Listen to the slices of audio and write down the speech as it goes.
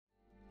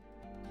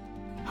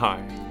Hi,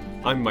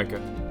 I'm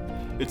Micah.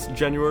 It's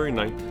January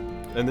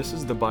 9th, and this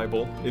is the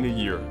Bible in a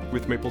Year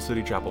with Maple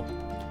City Chapel.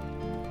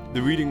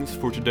 The readings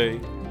for today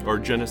are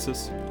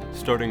Genesis,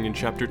 starting in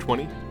chapter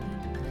 20,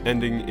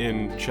 ending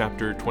in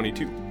chapter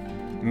 22,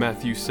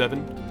 Matthew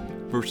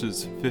 7,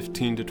 verses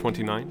 15 to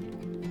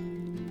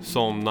 29,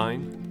 Psalm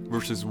 9,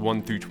 verses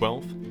 1 through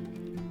 12,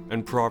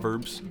 and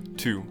Proverbs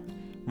 2,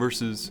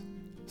 verses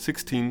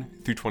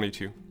 16 through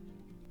 22.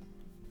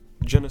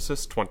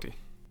 Genesis 20.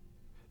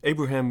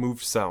 Abraham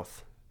moved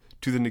south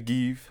to the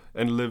Negev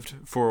and lived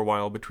for a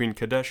while between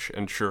Kadesh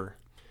and Shur,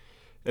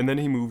 and then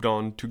he moved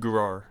on to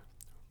Gerar.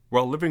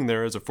 While living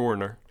there as a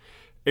foreigner,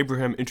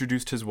 Abraham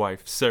introduced his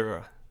wife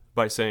Sarah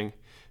by saying,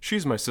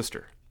 "She's my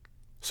sister."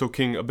 So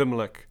King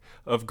Abimelech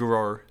of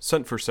Gerar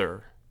sent for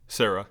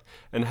Sarah,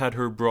 and had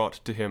her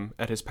brought to him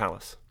at his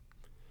palace.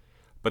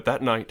 But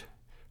that night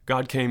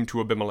God came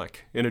to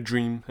Abimelech in a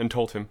dream and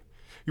told him,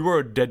 "You are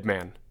a dead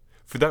man,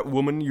 for that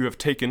woman you have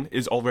taken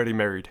is already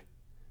married."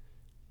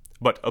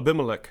 But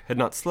Abimelech had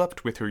not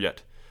slept with her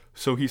yet,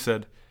 so he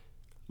said,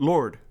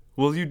 "Lord,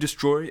 will you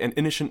destroy an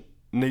innocent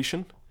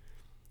nation?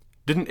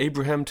 Didn't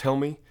Abraham tell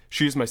me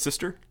she is my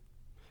sister?"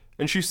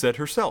 And she said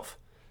herself,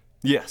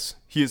 "Yes,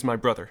 he is my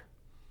brother.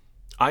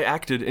 I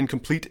acted in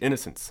complete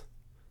innocence.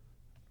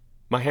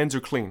 My hands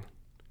are clean."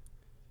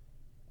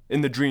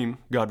 In the dream,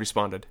 God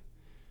responded,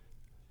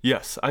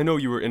 "Yes, I know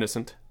you were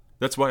innocent.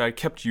 That's why I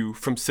kept you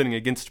from sinning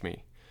against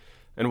me,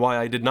 and why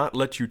I did not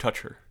let you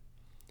touch her.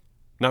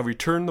 Now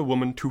return the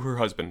woman to her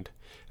husband,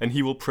 and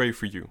he will pray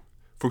for you,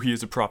 for he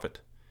is a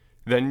prophet.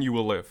 Then you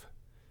will live.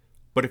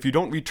 But if you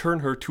don't return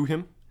her to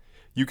him,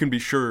 you can be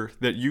sure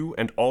that you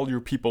and all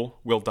your people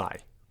will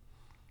die."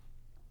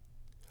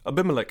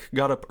 Abimelech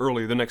got up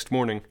early the next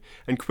morning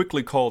and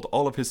quickly called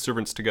all of his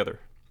servants together.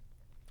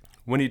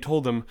 When he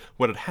told them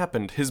what had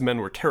happened, his men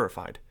were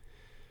terrified.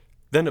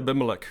 Then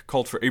Abimelech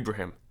called for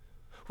Abraham.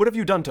 "What have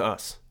you done to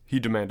us?" he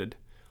demanded.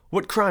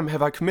 "What crime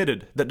have I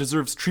committed that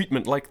deserves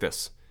treatment like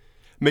this,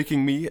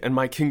 making me and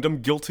my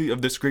kingdom guilty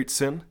of this great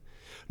sin?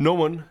 No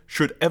one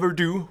should ever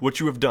do what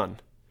you have done.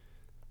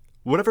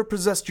 Whatever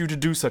possessed you to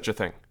do such a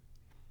thing?"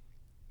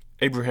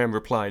 Abraham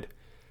replied,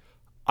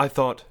 "I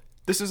thought,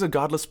 this is a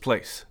godless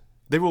place.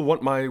 They will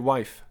want my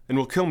wife and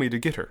will kill me to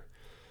get her.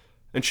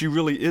 And she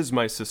really is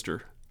my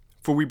sister,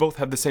 for we both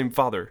have the same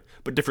father,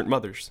 but different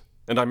mothers,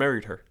 and I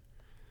married her.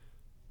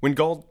 When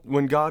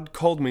God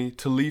called me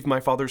to leave my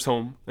father's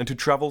home and to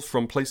travel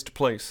from place to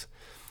place,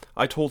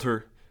 I told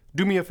her,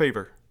 'Do me a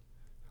favor.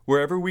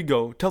 Wherever we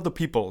go, tell the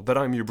people that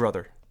I am your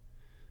brother.'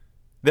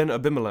 Then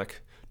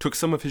Abimelech took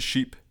some of his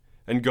sheep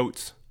and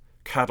goats,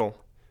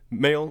 cattle,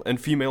 male and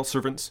female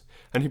servants,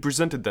 and he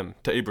presented them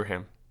to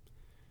Abraham.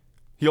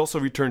 He also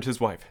returned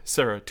his wife,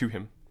 Sarah, to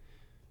him.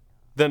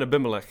 Then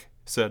Abimelech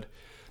said,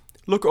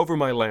 'Look over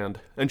my land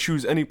and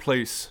choose any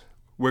place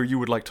where you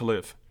would like to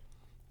live.'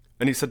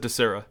 And he said to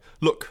Sarah,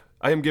 'Look,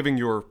 I am giving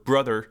your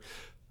brother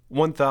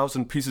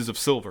 1,000 pieces of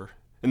silver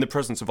in the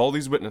presence of all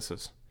these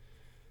witnesses.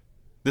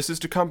 This is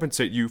to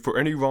compensate you for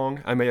any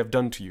wrong I may have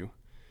done to you.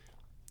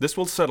 This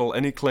will settle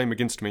any claim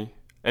against me,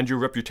 and your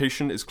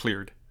reputation is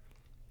cleared.'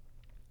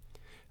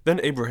 Then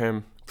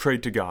Abraham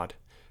prayed to God,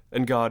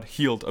 and God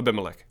healed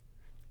Abimelech,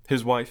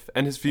 his wife,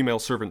 and his female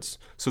servants,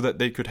 so that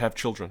they could have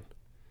children.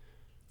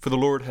 For the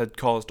Lord had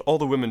caused all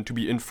the women to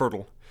be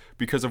infertile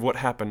because of what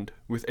happened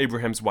with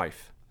Abraham's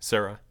wife,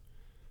 Sarah.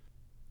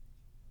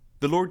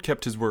 The Lord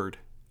kept his word,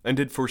 and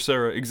did for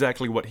Sarah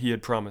exactly what he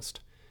had promised.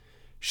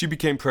 She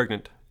became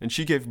pregnant, and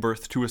she gave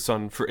birth to a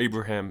son for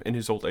Abraham in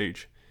his old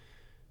age.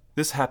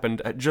 This happened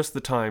at just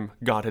the time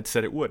God had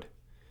said it would.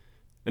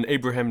 And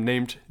Abraham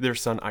named their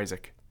son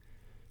Isaac.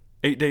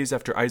 8 days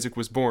after Isaac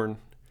was born,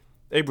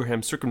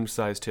 Abraham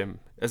circumcised him,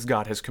 as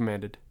God has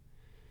commanded.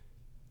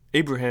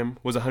 Abraham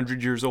was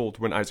 100 years old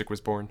when Isaac was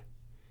born.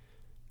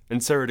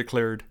 And Sarah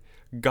declared,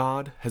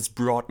 'God has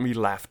brought me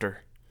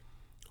laughter.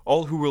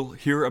 All who will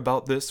hear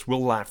about this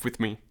will laugh with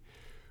me.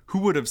 Who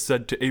would have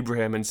said to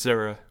Abraham and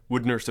Sarah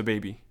would nurse a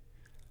baby?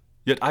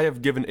 Yet I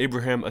have given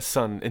Abraham a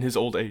son in his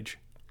old age.'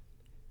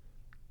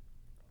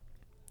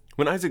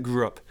 When Isaac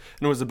grew up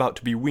and was about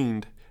to be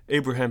weaned,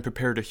 Abraham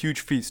prepared a huge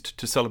feast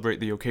to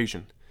celebrate the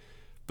occasion.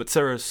 But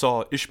Sarah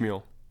saw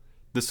Ishmael,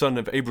 the son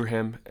of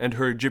Abraham, and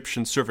her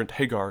Egyptian servant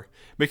Hagar,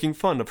 making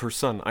fun of her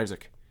son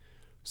Isaac.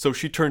 So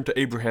she turned to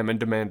Abraham and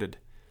demanded,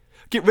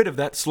 'Get rid of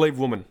that slave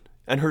woman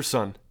and her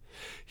son.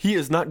 He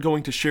is not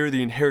going to share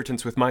the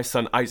inheritance with my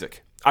son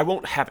Isaac. I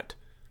won't have it.'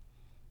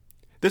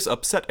 This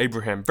upset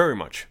Abraham very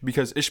much,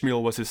 because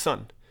Ishmael was his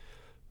son.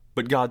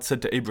 But God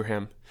said to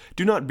Abraham,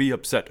 'Do not be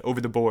upset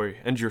over the boy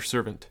and your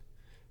servant.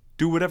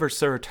 Do whatever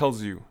Sarah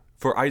tells you,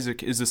 for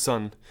Isaac is the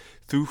son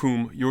through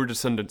whom your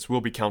descendants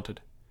will be counted.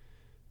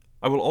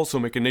 I will also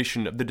make a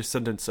nation of the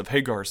descendants of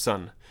Hagar's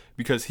son,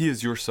 because he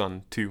is your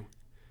son too.'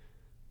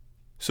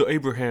 So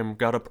Abraham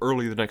got up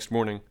early the next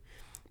morning,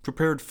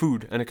 prepared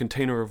food and a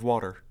container of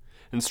water,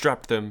 and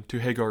strapped them to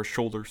Hagar's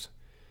shoulders.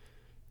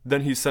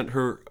 Then he sent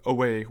her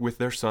away with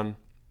their son,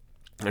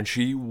 and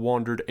she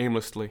wandered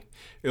aimlessly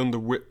in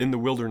the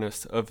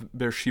wilderness of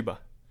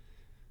Beersheba.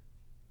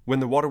 When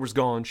the water was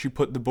gone, she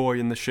put the boy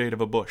in the shade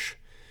of a bush.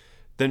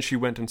 Then she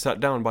went and sat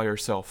down by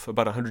herself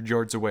about 100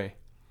 yards away.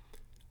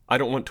 "I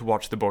don't want to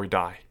watch the boy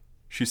die,"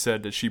 she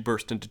said as she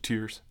burst into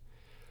tears.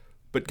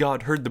 But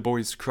God heard the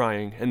boy's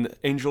crying, and the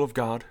angel of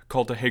God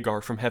called to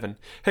Hagar from heaven,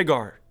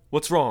 "Hagar,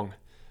 what's wrong?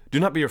 Do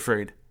not be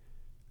afraid.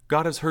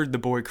 God has heard the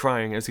boy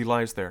crying as he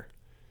lies there.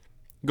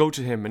 Go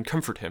to him and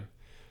comfort him,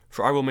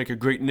 for I will make a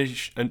great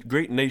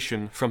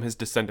nation from his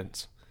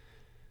descendants."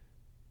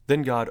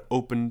 Then God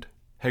opened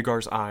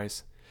Hagar's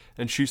eyes,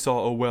 and she saw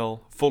a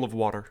well full of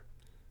water.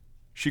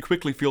 She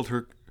quickly filled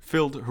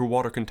her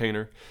water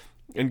container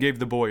and gave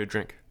the boy a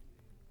drink.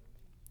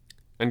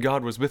 And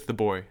God was with the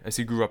boy as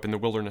he grew up in the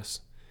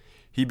wilderness.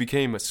 He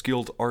became a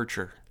skilled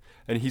archer,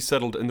 and he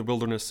settled in the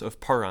wilderness of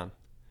Paran.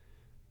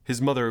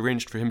 His mother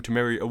arranged for him to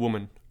marry a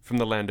woman from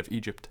the land of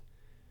Egypt.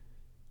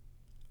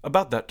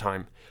 About that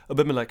time,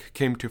 Abimelech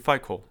came to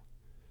Phicol,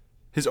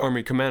 his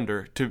army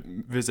commander,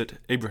 to visit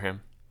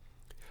Abraham.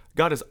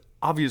 "God is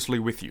obviously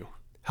with you,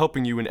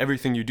 helping you in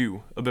everything you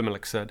do,"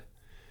 Abimelech said.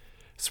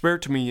 "Swear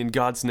to me in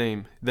God's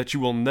name that you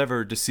will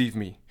never deceive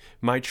me,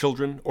 my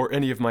children, or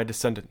any of my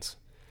descendants.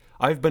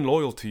 I have been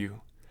loyal to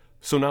you,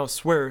 so now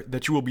swear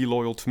that you will be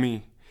loyal to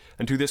me,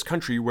 and to this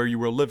country where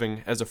you are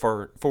living as a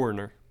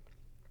foreigner."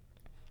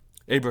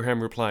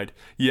 Abraham replied,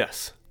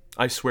 "Yes,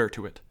 I swear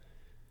to it."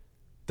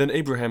 Then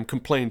Abraham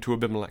complained to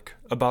Abimelech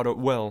about a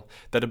well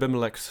that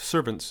Abimelech's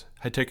servants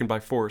had taken by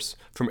force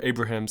from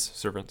Abraham's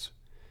servants.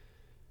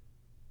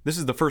 "This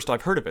is the first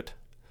I've heard of it,"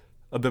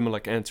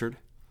 Abimelech answered.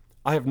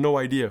 "I have no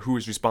idea who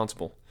is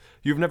responsible.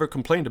 You have never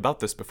complained about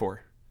this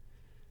before."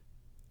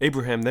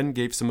 Abraham then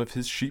gave some of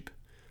his sheep,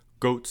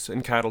 goats,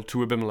 and cattle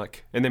to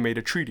Abimelech, and they made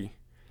a treaty.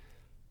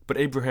 But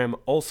Abraham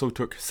also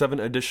took 7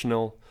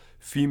 additional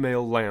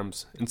female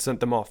lambs and sent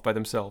them off by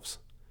themselves.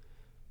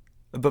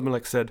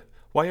 Abimelech said,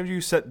 "Why have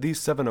you set these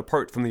 7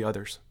 apart from the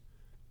others?"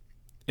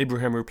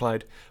 Abraham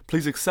replied,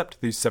 "Please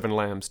accept these 7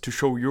 lambs to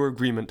show your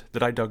agreement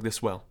that I dug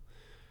this well."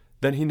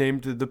 Then he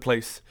named the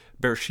place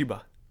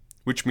Beersheba,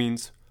 which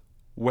means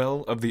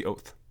well of the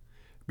oath,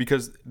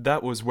 because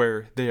that was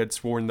where they had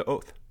sworn the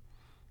oath.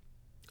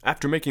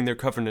 After making their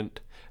covenant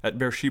at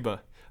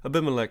Beersheba,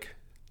 Abimelech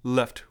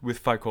left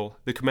with Phicol,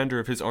 the commander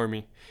of his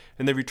army,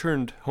 and they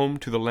returned home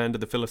to the land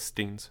of the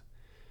Philistines.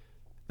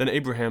 Then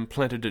Abraham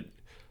planted a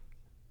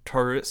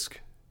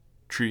tamarisk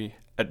tree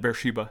at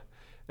Beersheba,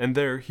 and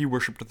there he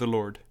worshipped the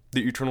Lord,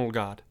 the eternal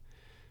God.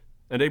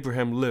 And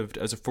Abraham lived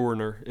as a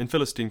foreigner in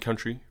Philistine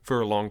country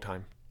for a long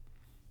time.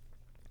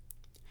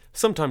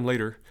 Sometime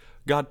later,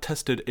 God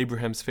tested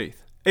Abraham's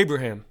faith.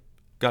 "Abraham,"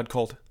 God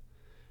called.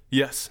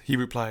 "Yes," he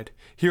replied,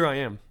 "here I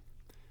am."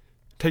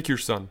 "Take your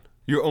son,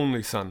 your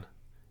only son,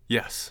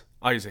 yes,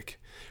 Isaac,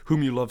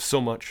 whom you love so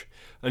much,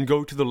 and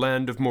go to the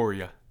land of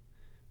Moriah.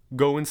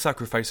 Go and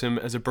sacrifice him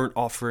as a burnt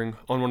offering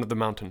on one of the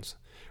mountains,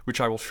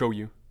 which I will show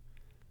you."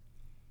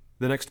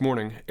 The next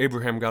morning,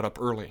 Abraham got up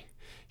early.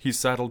 He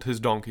saddled his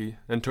donkey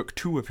and took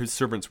 2 of his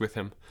servants with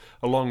him,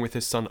 along with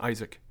his son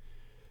Isaac.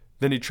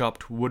 Then he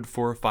chopped wood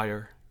for a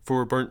fire,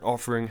 for a burnt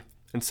offering,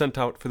 and sent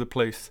out for the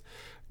place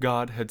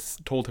God had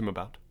told him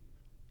about.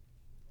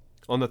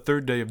 On the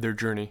 3rd day of their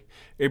journey,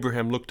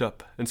 Abraham looked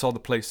up and saw the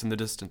place in the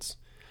distance.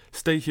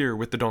 "Stay here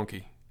with the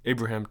donkey,"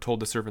 Abraham told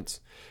the servants.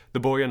 "The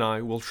boy and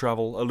I will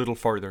travel a little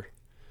farther.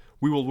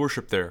 We will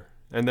worship there,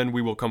 and then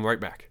we will come right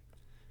back."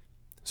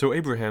 So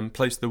Abraham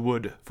placed the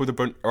wood for the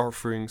burnt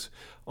offerings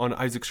on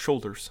Isaac's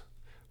shoulders,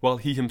 while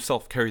he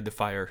himself carried the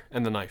fire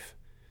and the knife.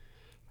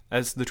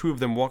 As the 2 of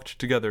them walked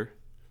together,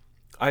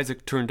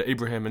 Isaac turned to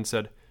Abraham and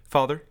said,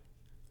 "Father?"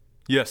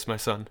 "Yes, my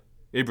son,"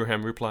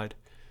 Abraham replied.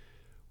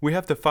 "We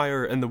have the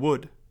fire and the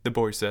wood," the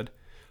boy said,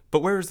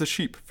 "but where is the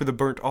sheep for the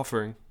burnt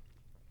offering?"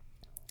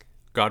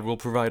 "God will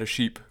provide a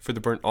sheep for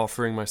the burnt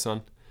offering, my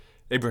son,"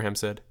 Abraham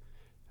said,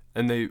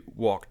 and they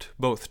walked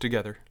both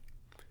together.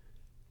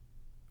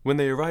 When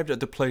they arrived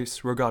at the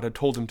place where God had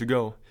told him to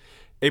go,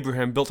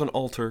 Abraham built an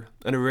altar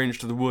and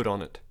arranged the wood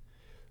on it.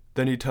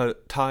 Then he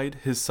tied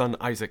his son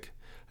Isaac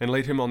and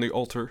laid him on the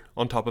altar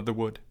on top of the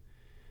wood.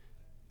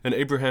 And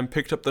Abraham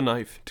picked up the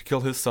knife to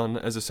kill his son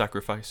as a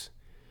sacrifice.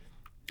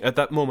 At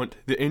that moment,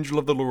 the angel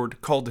of the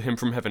Lord called to him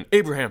from heaven,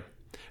 "Abraham!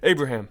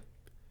 Abraham!"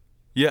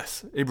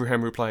 "Yes,"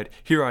 Abraham replied,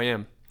 "here I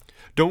am."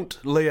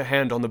 "Don't lay a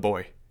hand on the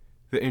boy,"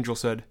 the angel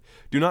said.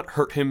 "Do not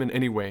hurt him in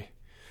any way,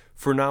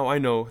 for now I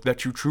know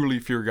that you truly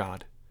fear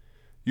God.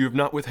 You have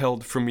not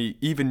withheld from me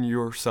even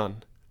your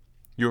son,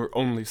 your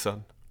only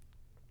son."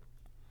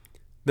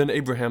 Then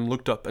Abraham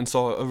looked up and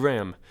saw a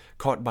ram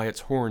caught by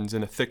its horns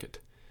in a thicket.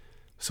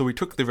 So he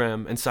took the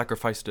ram and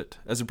sacrificed it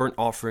as a burnt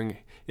offering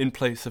in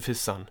place of his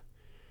son.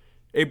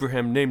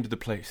 Abraham named the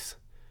place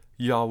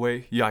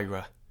Yahweh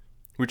Yireh,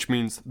 which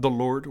means "the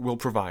Lord will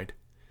provide."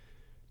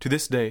 To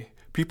this day,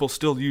 people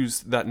still use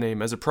that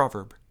name as a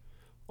proverb.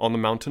 On the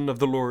mountain of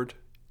the Lord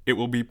it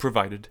will be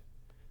provided.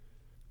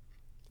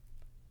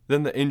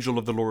 Then the angel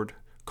of the Lord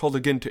called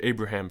again to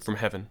Abraham from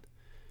heaven.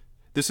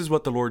 "This is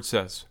what the Lord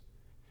says.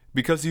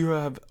 Because you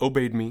have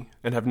obeyed me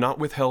and have not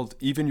withheld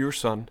even your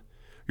son,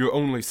 your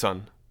only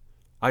son,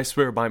 I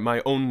swear by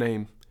my own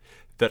name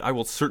that I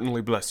will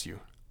certainly bless you.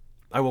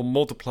 I will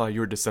multiply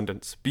your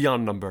descendants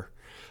beyond number,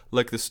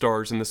 like the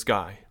stars in the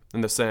sky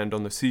and the sand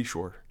on the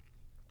seashore.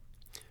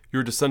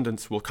 Your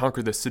descendants will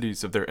conquer the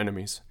cities of their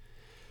enemies,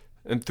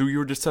 and through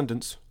your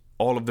descendants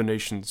all of the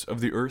nations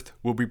of the earth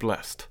will be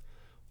blessed,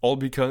 all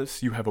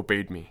because you have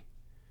obeyed me."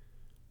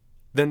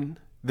 Then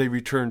they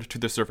returned to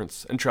the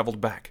servants and traveled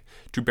back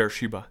to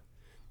Beersheba,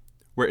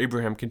 where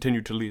Abraham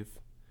continued to live.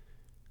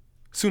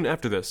 Soon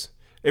after this,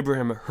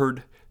 Abraham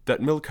heard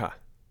that Milcah,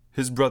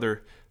 his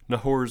brother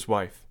Nahor's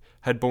wife,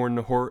 had borne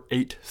Nahor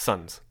 8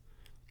 sons.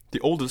 The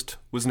oldest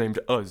was named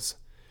Uz.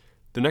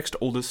 The next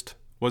oldest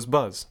was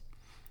Buz,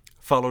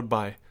 followed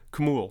by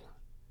Kemuel,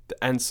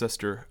 the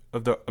ancestor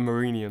of the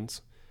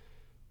Amorinians,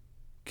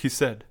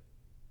 Chesed,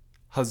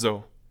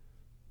 Hazo,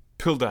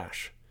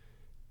 Pildash,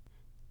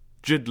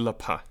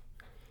 Jidlapah,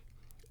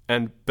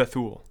 and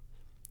Bethuel.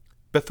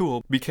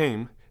 Bethuel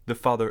became the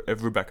father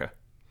of Rebekah.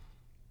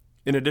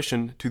 In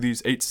addition to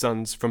these 8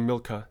 sons from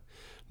Milcah,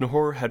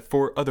 Nahor had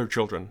 4 other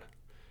children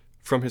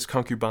from his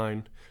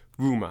concubine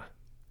Reumah.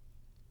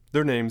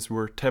 Their names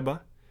were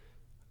Tebah,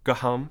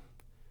 Gaham,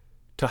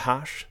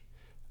 Tahash,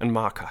 and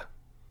Maacah.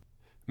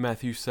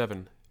 Matthew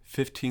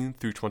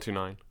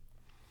 7:15-29.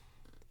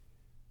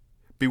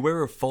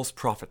 Beware of false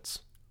prophets,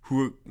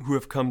 who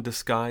have come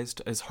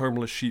disguised as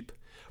harmless sheep,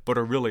 but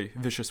are really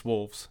vicious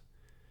wolves.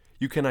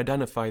 You can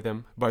identify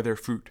them by their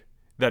fruit,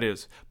 that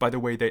is, by the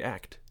way they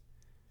act.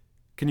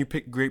 Can you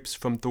pick grapes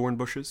from thorn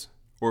bushes,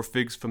 or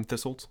figs from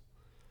thistles?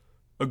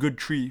 A good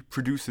tree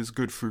produces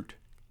good fruit,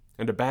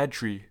 and a bad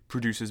tree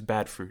produces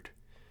bad fruit.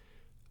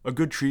 A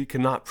good tree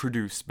cannot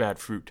produce bad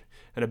fruit,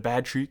 and a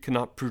bad tree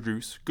cannot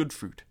produce good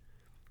fruit.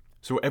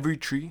 So every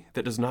tree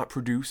that does not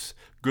produce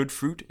good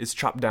fruit is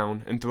chopped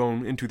down and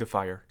thrown into the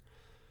fire.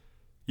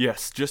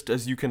 Yes, just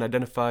as you can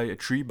identify a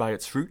tree by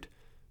its fruit,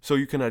 so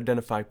you can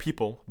identify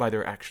people by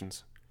their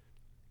actions.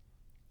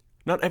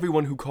 Not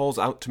everyone who calls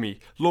out to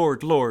me,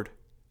 "Lord, Lord,"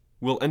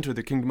 will enter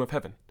the kingdom of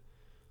heaven.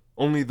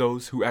 Only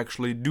those who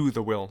actually do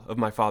the will of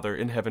my Father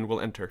in heaven will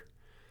enter.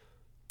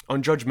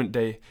 On judgment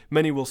day,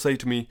 many will say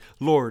to me,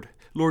 "Lord,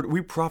 Lord,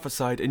 we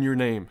prophesied in your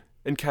name,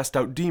 and cast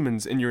out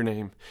demons in your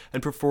name,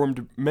 and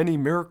performed many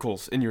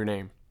miracles in your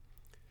name."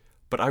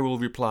 But I will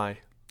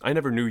reply, "I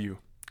never knew you.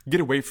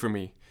 Get away from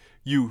me,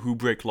 you who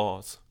break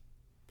laws."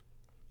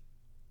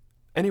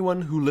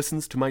 Anyone who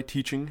listens to my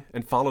teaching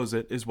and follows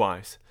it is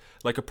wise,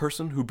 like a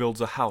person who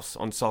builds a house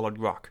on solid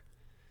rock.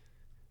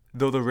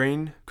 Though the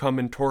rain come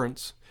in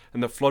torrents,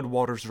 and the flood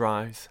waters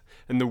rise,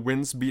 and the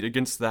winds beat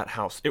against that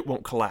house, it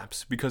won't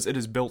collapse, because it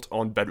is built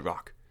on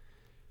bedrock.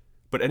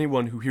 But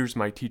anyone who hears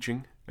my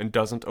teaching and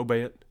doesn't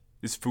obey it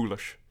is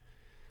foolish,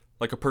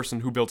 like a person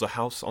who builds a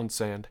house on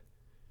sand.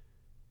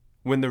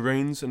 When the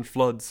rains and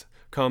floods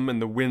come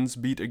and the winds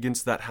beat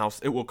against that house,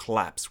 it will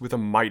collapse with a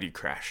mighty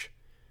crash.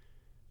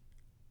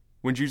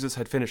 When Jesus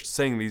had finished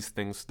saying these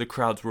things, the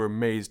crowds were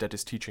amazed at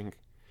his teaching,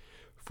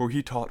 for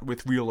he taught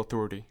with real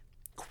authority,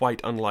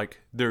 quite unlike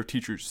their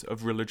teachers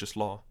of religious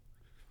law.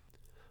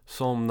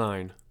 Psalm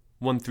 9,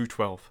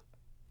 1-12.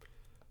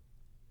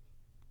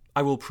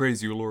 I will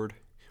praise you, Lord,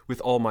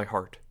 with all my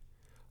heart.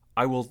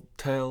 I will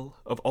tell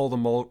of all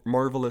the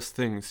marvelous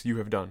things you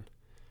have done.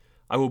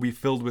 I will be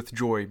filled with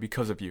joy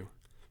because of you.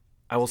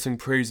 I will sing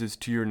praises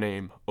to your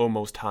name, O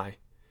Most High.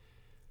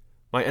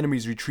 My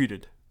enemies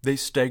retreated. They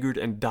staggered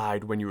and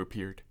died when you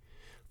appeared.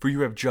 For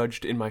you have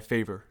judged in my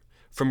favor.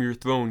 From your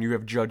throne you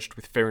have judged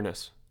with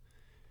fairness.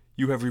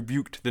 You have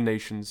rebuked the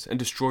nations and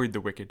destroyed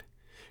the wicked.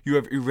 You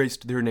have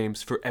erased their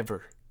names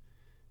forever.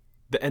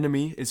 The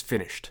enemy is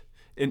finished,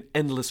 in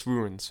endless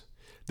ruins.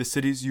 The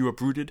cities you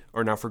uprooted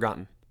are now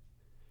forgotten.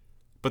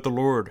 But the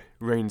Lord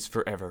reigns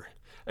forever,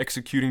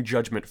 executing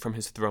judgment from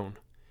his throne.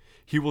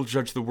 He will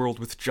judge the world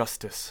with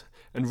justice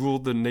and rule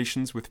the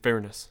nations with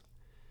fairness.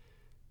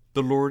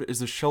 The Lord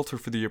is a shelter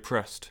for the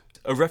oppressed,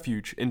 a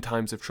refuge in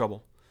times of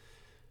trouble.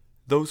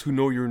 Those who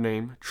know your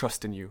name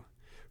trust in you.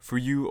 For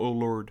you, O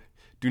Lord,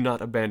 do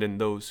not abandon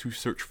those who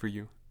search for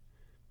you.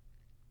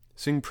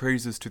 Sing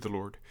praises to the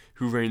Lord,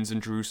 who reigns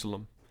in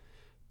Jerusalem.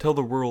 Tell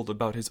the world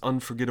about his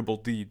unforgettable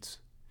deeds.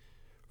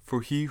 For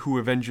he who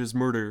avenges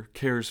murder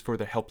cares for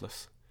the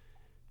helpless.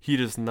 He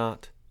does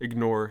not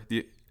ignore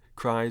the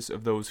cries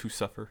of those who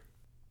suffer.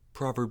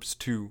 Proverbs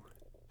 2,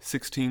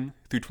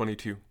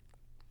 16-22.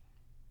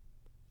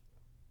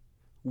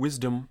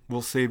 Wisdom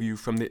will save you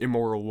from the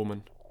immoral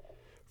woman,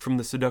 from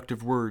the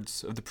seductive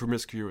words of the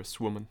promiscuous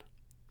woman.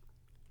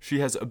 She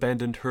has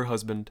abandoned her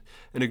husband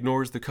and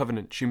ignores the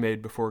covenant she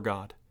made before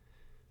God.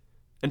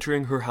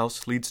 Entering her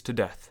house leads to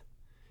death.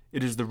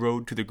 It is the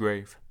road to the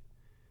grave.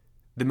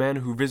 The man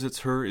who visits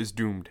her is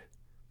doomed.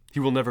 He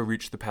will never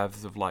reach the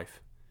paths of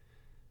life.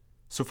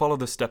 So follow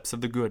the steps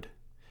of the good,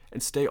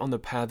 and stay on the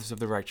paths of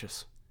the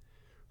righteous.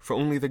 For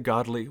only the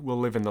godly will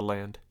live in the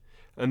land,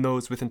 and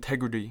those with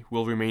integrity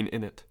will remain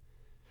in it.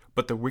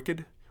 But the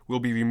wicked will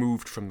be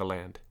removed from the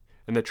land,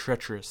 and the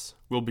treacherous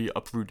will be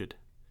uprooted.